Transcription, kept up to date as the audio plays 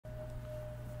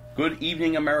Good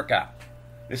evening, America.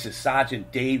 This is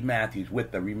Sergeant Dave Matthews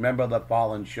with the Remember the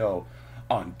Fallen show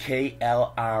on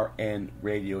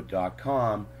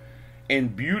KLRNradio.com in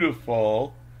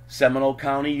beautiful Seminole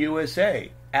County,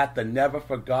 USA, at the Never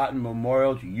Forgotten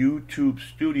Memorial's YouTube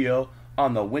studio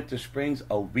on the Winter Springs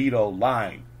Oviedo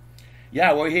line.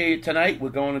 Yeah, we're here tonight. We're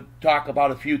going to talk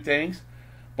about a few things,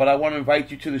 but I want to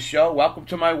invite you to the show. Welcome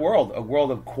to my world, a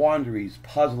world of quandaries,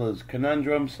 puzzlers,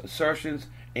 conundrums, assertions,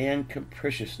 and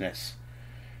capriciousness.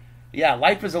 Yeah,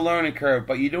 life is a learning curve,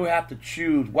 but you do have to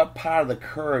choose what part of the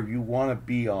curve you want to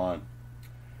be on.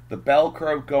 The bell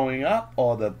curve going up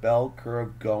or the bell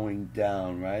curve going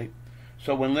down, right?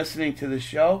 So when listening to the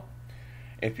show,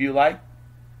 if you like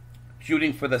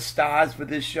shooting for the stars for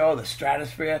this show, the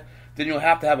stratosphere, then you'll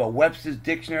have to have a Webster's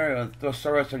Dictionary or a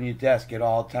thesaurus on your desk at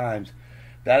all times.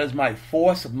 That is my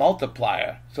force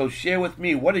multiplier. So share with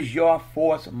me, what is your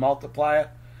force multiplier?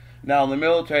 Now, in the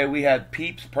military, we had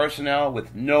peeps, personnel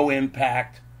with no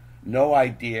impact, no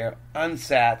idea,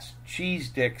 unsats, cheese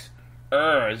dicks,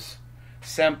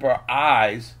 semper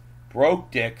eyes, broke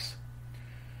dicks,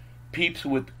 peeps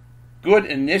with good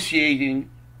initiating,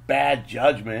 bad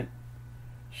judgment,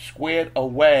 squared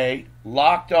away,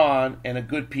 locked on, and a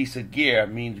good piece of gear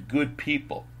means good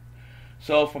people.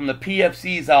 So from the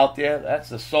PFCs out there, that's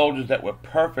the soldiers that were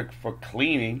perfect for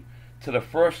cleaning, to the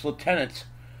first lieutenants,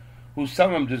 who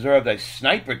some of them deserved a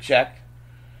sniper check,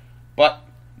 but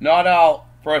not all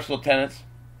first lieutenants,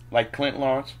 like Clint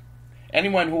Lawrence.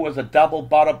 Anyone who was a double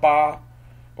butter bar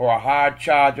or a hard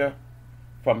charger,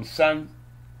 from sun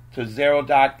to 0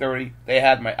 dark 30, they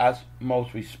had my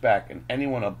utmost respect, and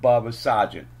anyone above a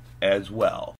sergeant as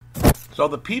well. So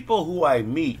the people who I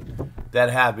meet that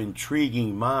have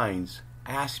intriguing minds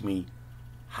ask me,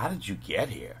 how did you get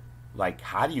here? Like,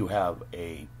 how do you have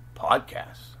a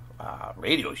podcast, a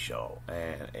radio show,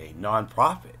 and a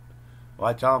non-profit? Well,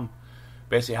 I tell them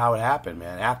basically how it happened,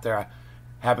 man. After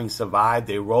having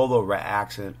survived a rollover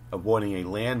accident avoiding a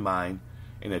landmine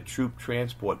in a troop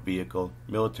transport vehicle,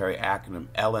 military acronym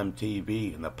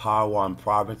LMTV, in the Parwan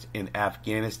province in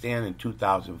Afghanistan in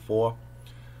 2004,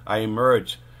 I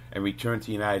emerged and returned to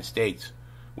the United States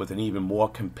with an even more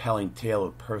compelling tale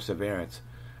of perseverance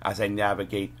as I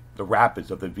navigate the rapids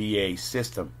of the VA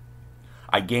system.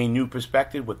 I gain new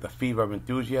perspective with the fever of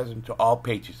enthusiasm to all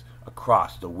patriots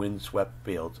across the windswept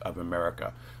fields of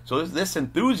America. So this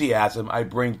enthusiasm I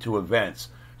bring to events.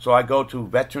 So I go to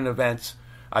veteran events,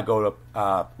 I go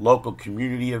to local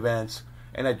community events,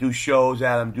 and I do shows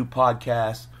at them, do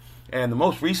podcasts. And the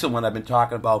most recent one I've been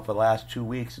talking about for the last 2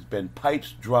 weeks has been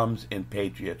Pipes, Drums, and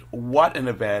Patriots. What an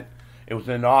event. It was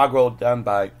an inaugural done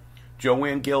by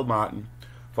Joanne Gilmartin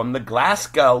from the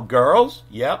Glasgow Girls.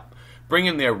 Yep.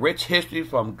 Bringing their rich history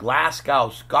from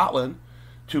Glasgow, Scotland,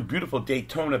 to beautiful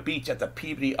Daytona Beach at the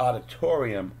Peabody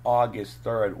Auditorium, August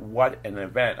 3rd. What an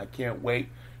event. I can't wait.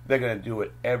 They're going to do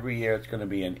it every year. It's going to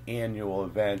be an annual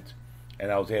event.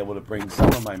 And I was able to bring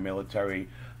some of my military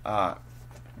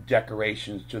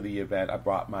decorations to the event. I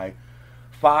brought my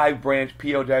 5-branch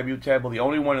POW table, the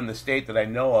only one in the state that I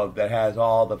know of that has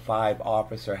all the 5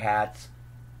 officer hats.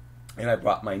 And I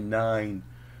brought my 9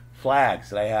 flags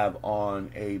that I have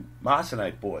on a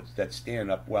Marsonite boards that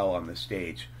stand up well on the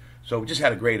stage. So we just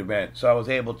had a great event. So I was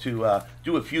able to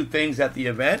do a few things at the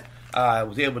event. I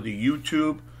was able to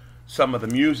YouTube some of the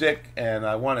music, and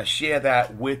I want to share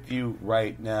that with you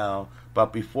right now.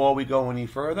 But before we go any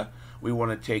further, we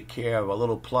want to take care of a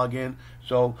little plug-in.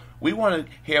 So we want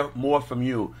to hear more from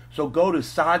you. So go to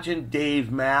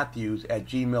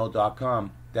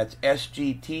sergeantdavematthews@gmail.com. That's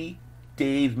SGT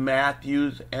Dave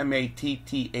Matthews,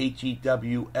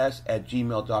 MATTHEWS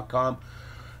 @gmail.com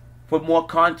for more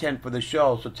content for the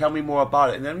show. So tell me more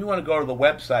about it. And then we want to go to the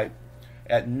website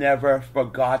at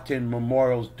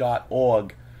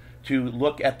neverforgottenmemorials.org to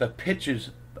look at the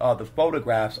pictures, the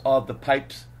photographs of the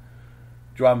Pipes,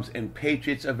 Drums, and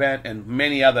Patriots event and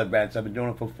many other events. I've been doing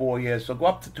it for 4 years. So go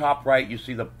up to top right, you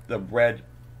see the red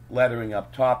lettering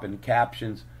up top and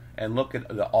captions, and look at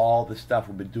all the stuff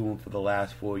we've been doing for the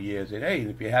last 4 years. And hey,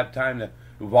 if you have time to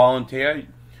volunteer,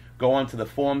 go onto the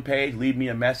form page, leave me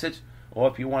a message, or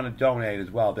if you want to donate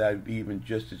as well, that would be even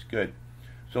just as good.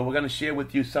 So we're going to share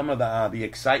with you some of the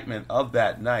excitement of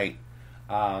that night.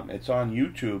 It's on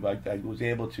YouTube. I was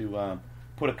able to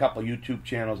put a couple YouTube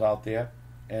channels out there,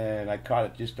 and I caught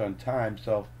it just on time.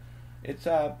 So it's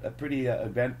a pretty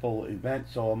eventful event.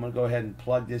 So I'm going to go ahead and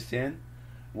plug this in.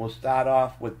 We'll start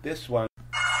off with this one.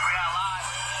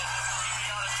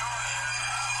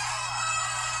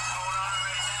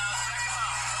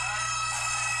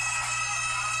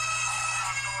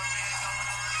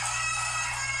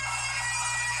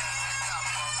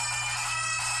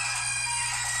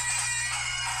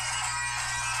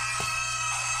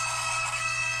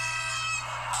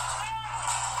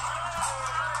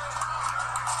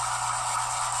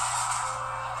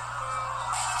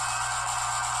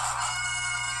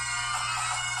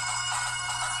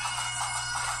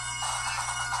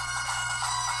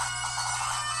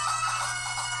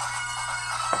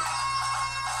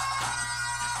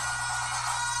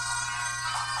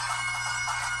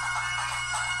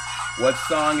 What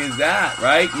song is that,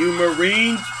 right? You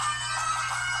Marines?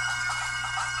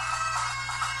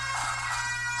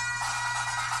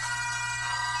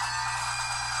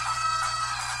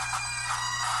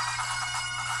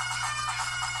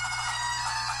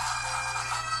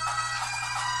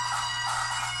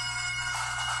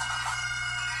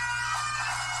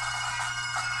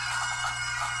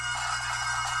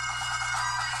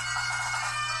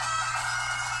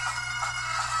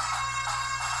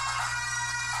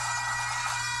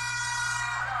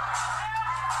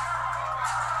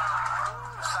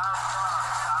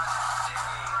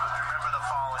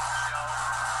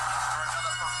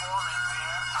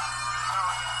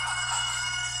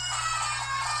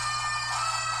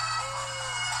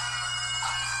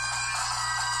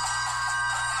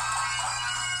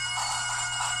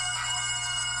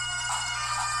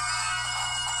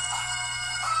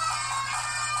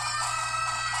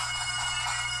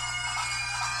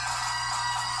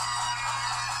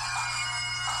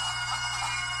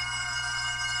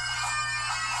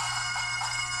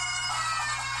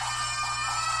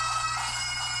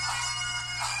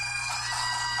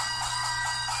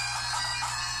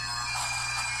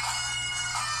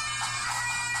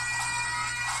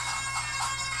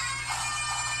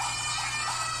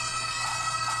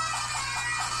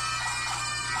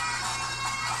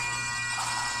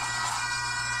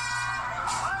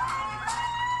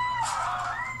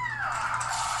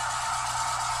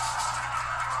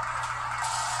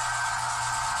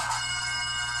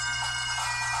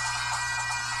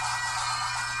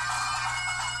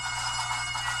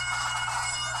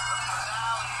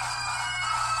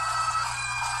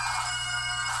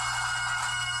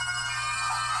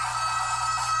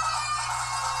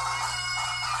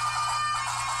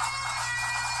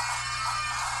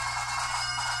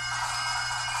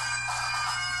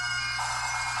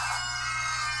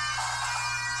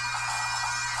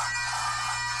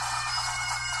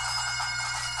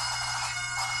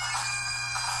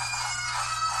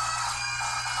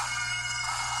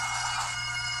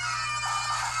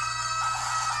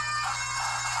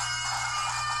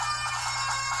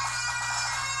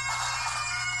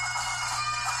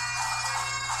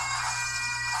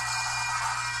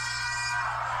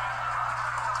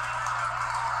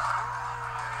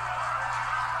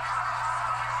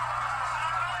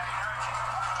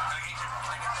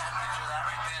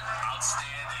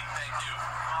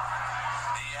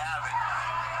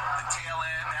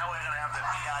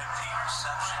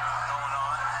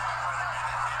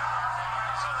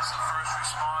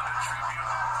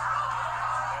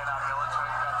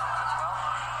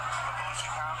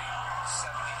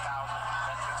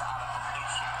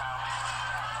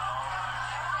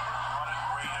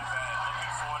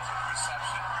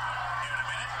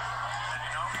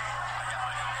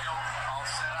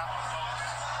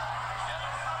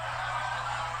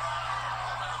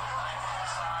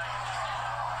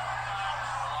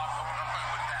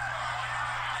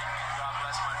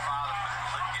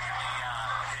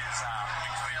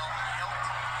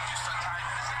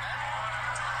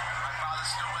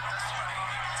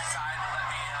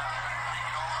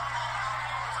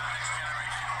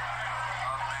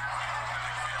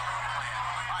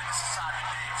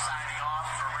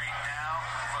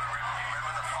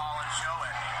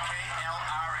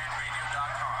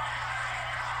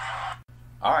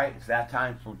 All right, it's that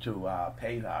time to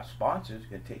pay our sponsors.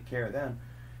 Gonna take care of them,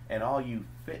 and all you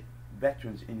fit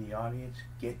veterans in the audience,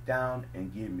 get down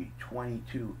and give me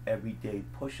 22 everyday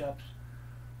push-ups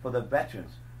for the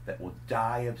veterans that will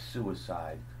die of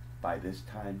suicide by this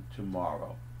time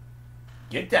tomorrow.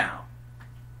 Get down.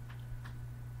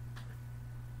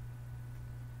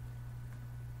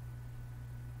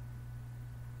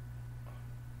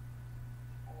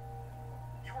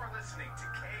 You are listening to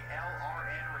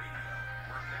KLRN Radio,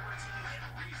 where liberty and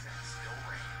reason still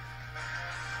reign.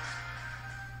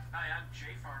 Hi, I'm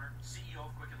Jay Farner, CEO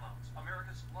of Quicken Loans,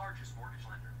 America's largest mortgage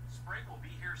lender. Spring will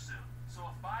be here soon, so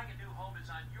if buying a new home is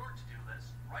on your to-do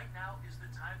list, right now is the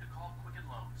time to call Quicken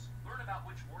Loans. Learn about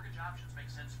which mortgage options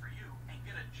make sense for you and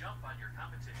get a jump on your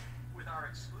competition. With our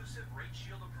exclusive Rate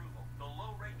Shield approval, the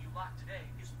low rate you lock today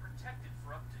is protected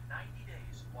for up to 90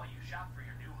 days while you shop for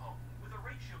your new home. With a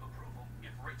Rate Shield approval,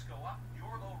 if rates go up,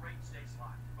 your low rate stays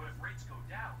locked. But if rates go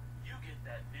down, you get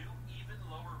that new, even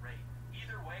lower rate.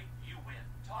 Either way, you win.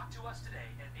 Talk to us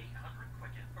today at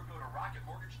 800-QUICKEN or go to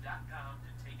rocketmortgage.com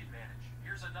to take advantage.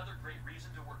 Here's another great reason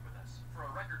to work with us. For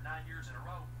a record 9 years in a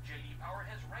row, J.D. Power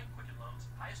has ranked Quicken Loans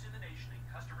highest in the nation in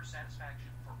customer satisfaction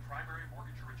for primary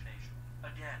mortgage origination.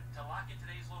 Again, to lock in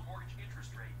today's low mortgage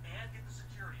interest rate and get the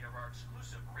security of our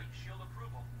exclusive Rate Shield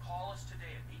approval, call us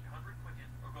today at 800-QUICKEN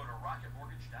or go to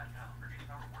rocketmortgage.com. For J.D.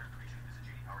 Power, more information, visit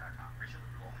PowerPower.com. Ratio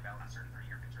approval only valid on certain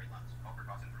 30-year fixed rate loans. Call for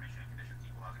cost information and conditions.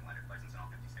 Equal housing lender. License in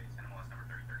all 50 states. NMLS number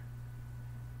 3030.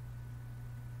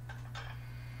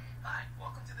 Hi,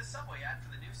 welcome to the Subway ad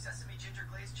for the new Sesame Ginger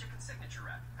Glazed Chicken Signature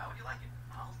Wrap. How would you like it?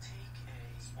 I'll take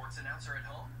a sports announcer at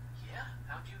home. Yeah?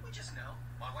 How'd you? We just know.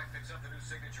 My wife picks up the new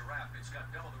signature wrap. It's got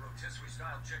double the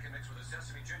rotisserie-style chicken mixed with a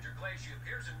sesame ginger glaze. She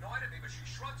appears annoyed at me, but she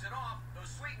shrugs it off.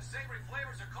 Those sweet and savory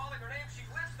flavors are calling her name. She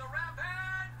lifts the wrap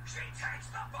and she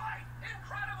takes the bite.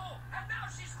 Incredible! And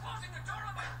now she's closing the door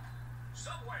on my...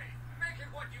 Subway, make it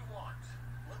what you want.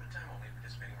 Limited time only at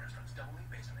participating restaurants. Double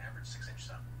meat based on average 6-inch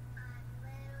sub.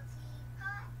 Little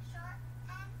teapot, short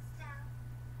and stout.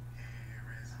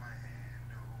 Here is my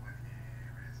handle and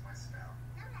here is my spout.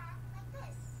 No, not like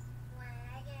this. When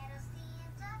I get all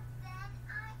steamed up, then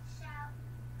I shout,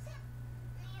 tip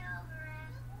me over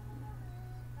and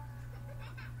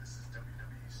This is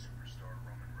WWE superstar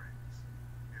Roman Reigns.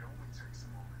 It only takes a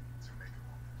moment to make a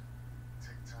moment.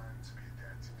 Take time to be a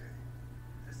dad today.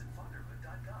 Visit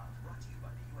fatherhood.gov. Brought to you by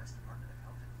the U.S. Department of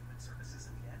Health and Human Services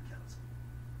and the Ad Council.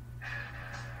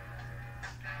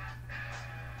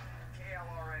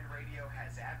 KLRN Radio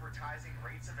has advertising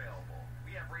rates available.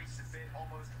 We have rates to fit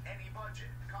almost any budget.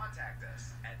 Contact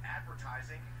us at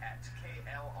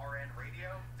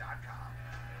advertising@klrnradio.com.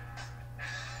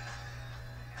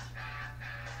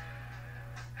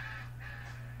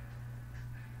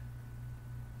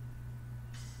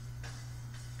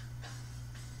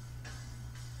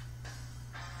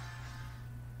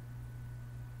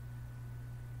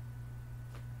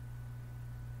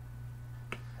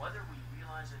 Whether we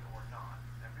realize it or not,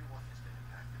 everyone has been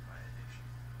impacted by addiction.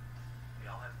 We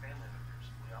all have family members,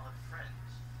 we all have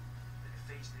friends that have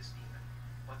faced this demon.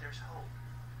 But there's hope.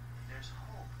 There's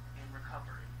hope in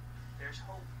recovery. There's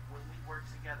hope when we work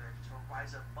together to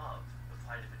rise above the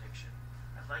fight of addiction.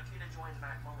 I'd like you to join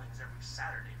Matt Mullings every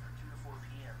Saturday from 2 to 4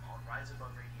 p.m. on Rise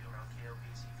Above Radio around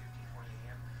KOPC 1520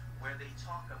 a.m., where they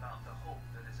talk about the hope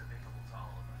that is available to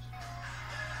all of us.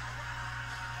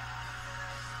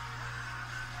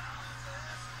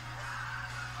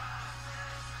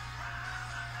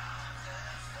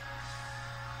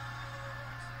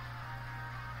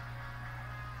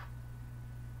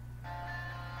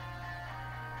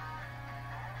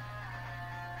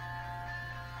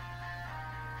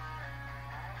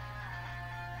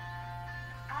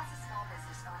 As a small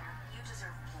business owner, you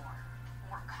deserve more.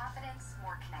 More confidence,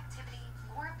 more connectivity,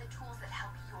 more of the tools that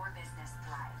help your business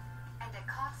thrive. And at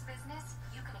Cox Business,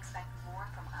 you can expect more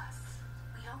from us.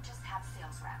 We don't just have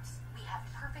sales reps. We have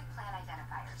perfect plan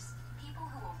identifiers. People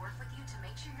who will work with you to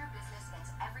make sure your business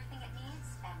gets everything it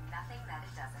needs and nothing that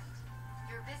it doesn't.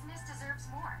 Your business deserves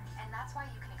more, and that's why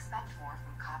you can expect more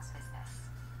from Cox Business.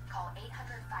 Call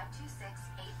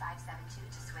 800-526-8572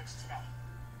 to switch today.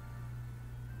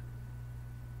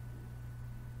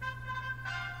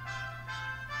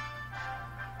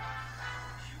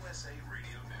 USA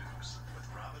Radio News with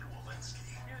Robin Walensky.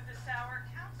 New this hour,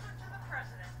 counselor to the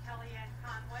president, Kellyanne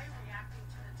Conway, reacting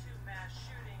to the two mass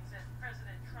shootings and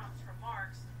President Trump's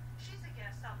remarks. She's a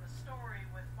guest on The Story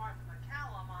with Martha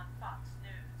McCallum on Fox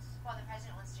News. Well, the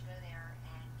president wants to go there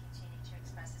and continue to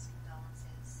express his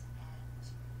condolences and the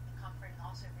comfort and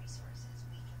also resources.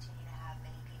 We continue to have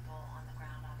many people on the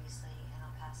ground, obviously, in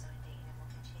El Paso and Dayton, and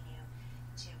we'll continue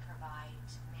to provide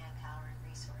manpower and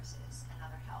resources and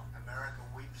other help. America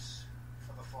weeps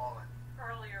for the fallen.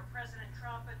 Earlier, President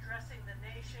Trump addressing the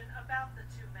nation about the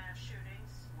two mass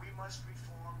shootings. We must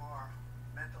reform our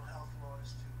mental health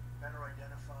laws to better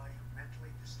identify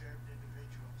mentally disturbed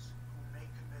individuals who may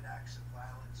commit acts of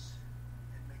violence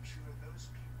and make sure those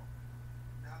people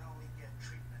not only get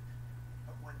treatment,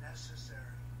 but when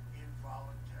necessary,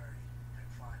 involuntary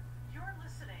confinement. You're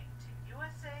listening to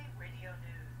USA Radio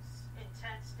News.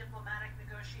 Intense diplomatic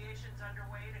negotiations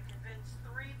underway to convince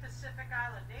 3 Pacific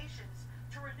Island nations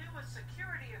to renew a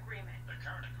security agreement. The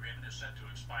current agreement is set to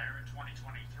expire in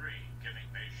 2023, giving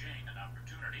Beijing an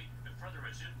opportunity to further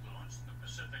its influence in the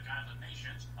Pacific Island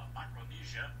nations of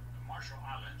Micronesia, the Marshall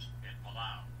Islands, and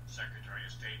Palau. Secretary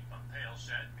of State Pompeo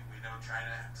said, We know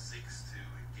China seeks to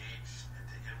engage and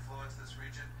to influence this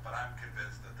region, but I'm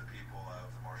convinced that the people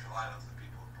of the Marshall Islands, the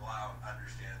people of Palau,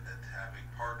 understand that having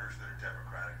partners that are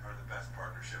democratic are the best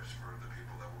partnerships for the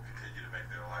people that will continue to make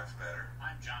their lives better.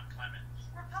 I'm John Clemens.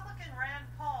 Republican Rand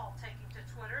Paul taking to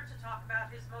Twitter to talk about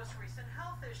his most recent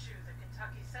health issue. The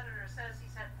Kentucky senator says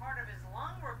he's had part of his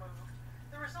lung removed,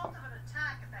 the result of an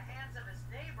attack at the hands of his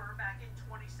neighbor back in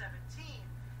 2017.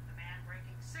 The man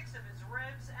breaking 6 of his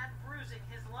ribs and bruising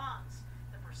his lungs.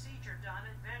 The procedure done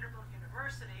at Vanderbilt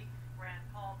University. Rand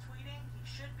Paul tweeting he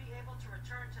should be able to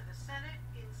return to the Senate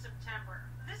in September.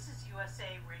 This is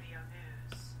USA Radio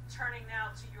News. Turning now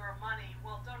to your money.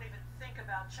 Well, don't even think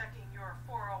about checking your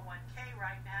 401k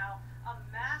right now. A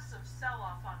massive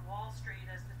sell-off on Wall Street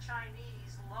as the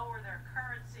Chinese lower their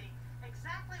currency.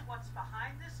 Exactly what's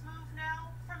behind this move now?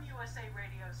 From USA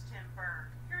Radio's Tim Berg.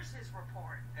 Here's his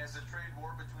report. As the trade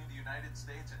war between the United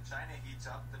States and China heats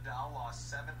up, the Dow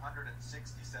lost 767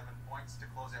 points to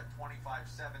close at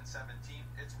 25,717,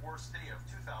 its worst day of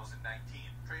 2019.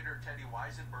 Trader Teddy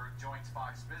Weisenberg joins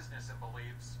Fox Business and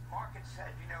believes market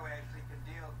said, Ashley can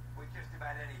deal with just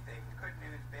about anything. Good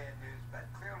news, bad news, but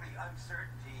clearly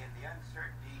uncertainty, and the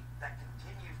uncertainty that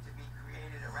continues to be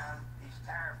created around these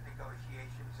tariff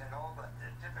negotiations and all the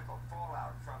difficult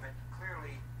fallout from it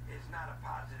clearly is not a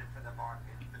positive for the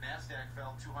market. the NASDAQ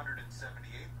fell 278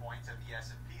 points and the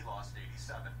S&P lost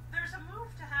 87. There's a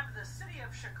move to have the city of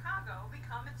Chicago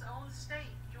become its own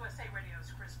state. USA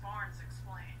Radio's Chris Barnes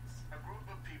explains. A group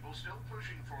of people still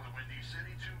pushing for the Windy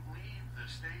City to leave the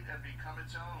state and become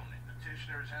its own.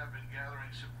 Petitioners have been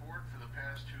gathering support for the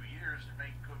past 2 years to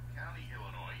make Cook County,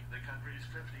 Illinois, the country's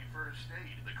 51st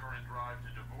state. The current drive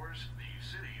to divorce the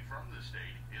city from the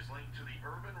state is linked to the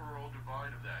urban-rural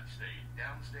divide of that state.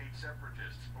 Downstate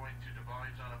separatists point to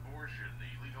divides on abortion, the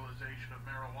legalization of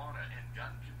marijuana, and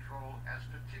gun control as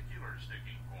particular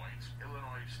sticking points.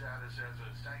 Illinois' status as a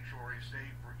sanctuary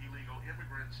state for illegal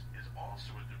immigrants is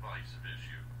also a divisive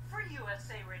issue. For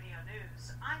USA Radio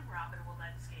News, I'm Robin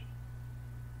Walensky.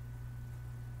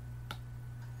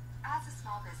 As a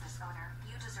small business owner,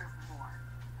 you deserve more.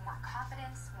 More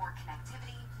confidence, more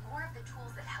connectivity, more of the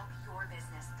tools that help your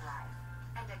business thrive.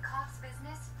 And at Cox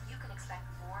Business, you can expect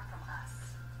more from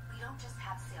us. We don't just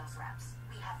have sales reps.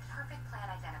 We have perfect plan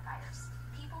identifiers.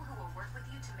 People who will work with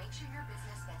you to make sure your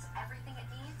business gets everything it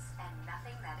needs and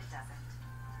nothing that it doesn't.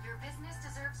 Your business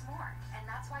deserves more, and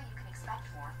that's why you can expect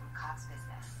more from Cox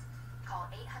Business. Call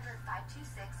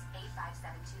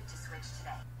 800-526-8572 to switch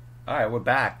today. All right, we're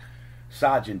back.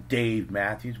 Sergeant Dave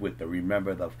Matthews with the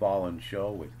Remember the Fallen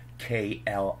show with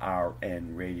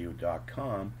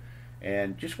KLRNradio.com.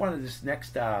 And just wanted this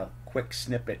next quick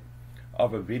snippet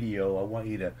of a video. I want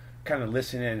you to kind of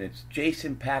listen in. It's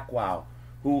Jason Paguio,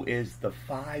 who is the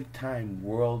 5-time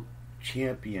world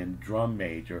champion drum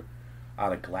major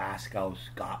out of Glasgow,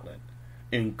 Scotland.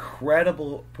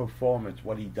 Incredible performance,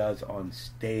 what he does on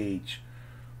stage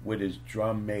with his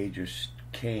drum major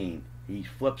cane. He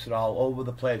flips it all over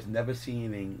the place. Never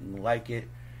seen anything like it.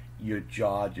 Your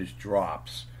jaw just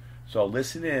drops. So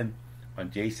listen in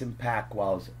on Jason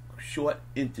Paguio's short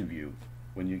interview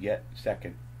when you get a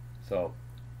second. So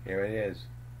here it is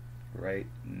right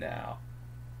now.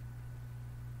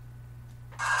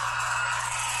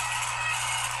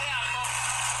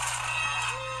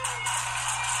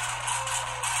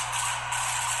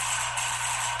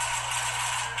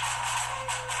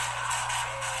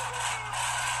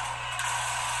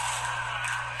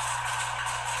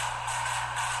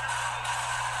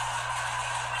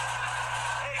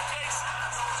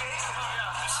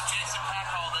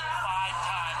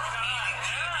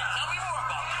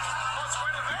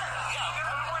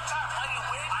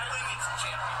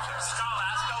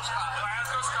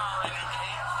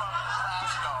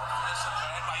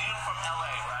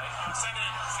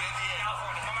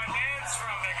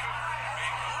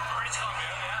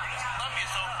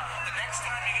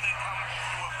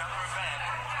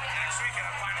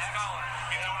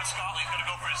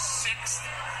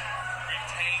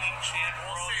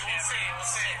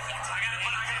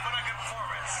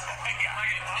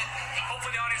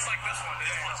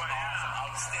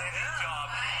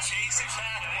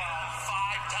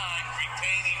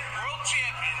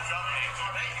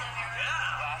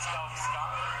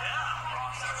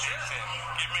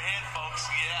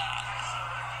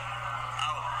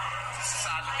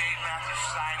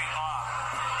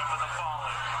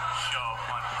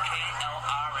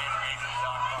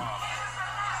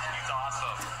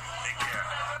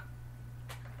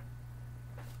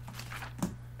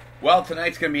 Well,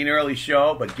 tonight's going to be an early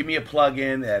show, but give me a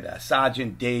plug-in at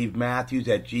Sergeant Dave Matthews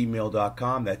at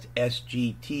gmail.com. That's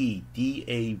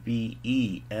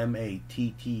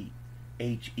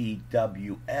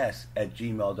SGTDAVEMATTHEWS at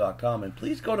gmail.com. And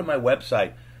please go to my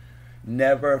website,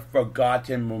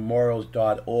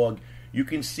 neverforgottenmemorials.org. You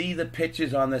can see the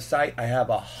pictures on the site. I have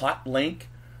a hot link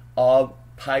of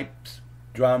pipes,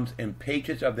 drums, and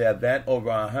pictures of the event. Over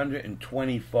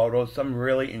 120 photos, some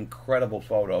really incredible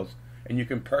photos. And you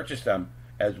can purchase them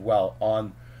as well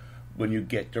on when you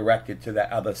get directed to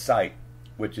that other site,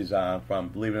 which is from,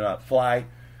 believe it or not,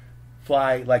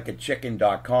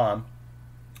 flylikeachicken.com.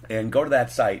 And go to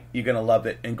that site. You're going to love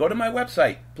it. And go to my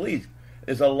website, please.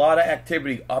 There's a lot of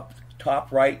activity up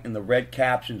top right in the red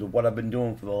captions of what I've been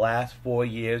doing for the last 4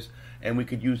 years. and we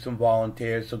could use some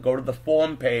volunteers. So go to the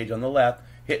form page on the left,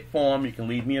 hit form, you can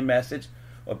leave me a message,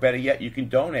 or better yet, you can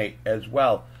donate as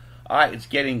well. Alright, it's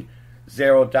getting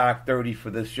 0:30 for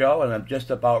this show, and I'm just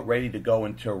about ready to go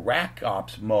into rack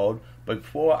ops mode. But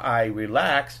before I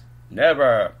relax,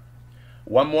 never.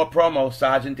 One more promo,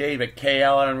 Sergeant Dave at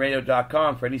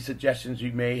klnradio.com for any suggestions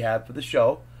you may have for the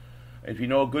show. If you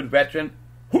know a good veteran,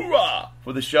 hoorah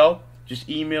for the show, just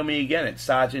email me again at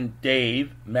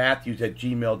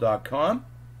sergeantdavematthews@gmail.com.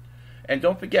 And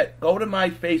don't forget, go to my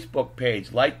Facebook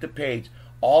page, like the page,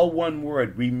 all one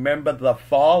word, Remember the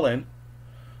Fallen.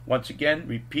 Once again,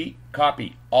 repeat,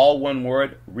 copy, all one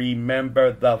word,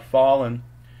 Remember the Fallen.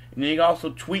 And you can also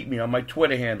tweet me on my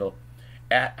Twitter handle,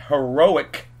 at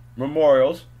Heroic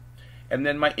Memorials, and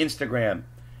then my Instagram,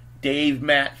 Dave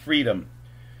Matt Freedom,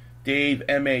 Dave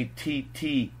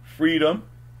M-A-T-T Freedom,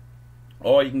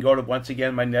 or you can go to, once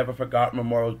again, my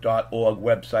neverforgottenmemorials.org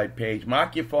website page.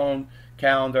 Mark your phone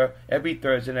calendar every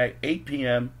Thursday night, 8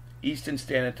 p.m. Eastern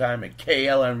Standard Time at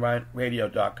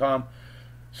klnradio.com.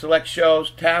 Select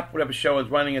shows, tap whatever show is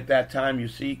running at that time. You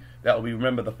see, that will be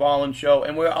Remember the Fallen show,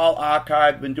 and we're all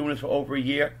archived, been doing this for over a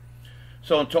year.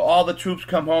 So until all the troops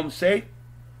come home safe,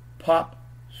 Pop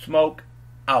Smoke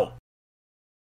out.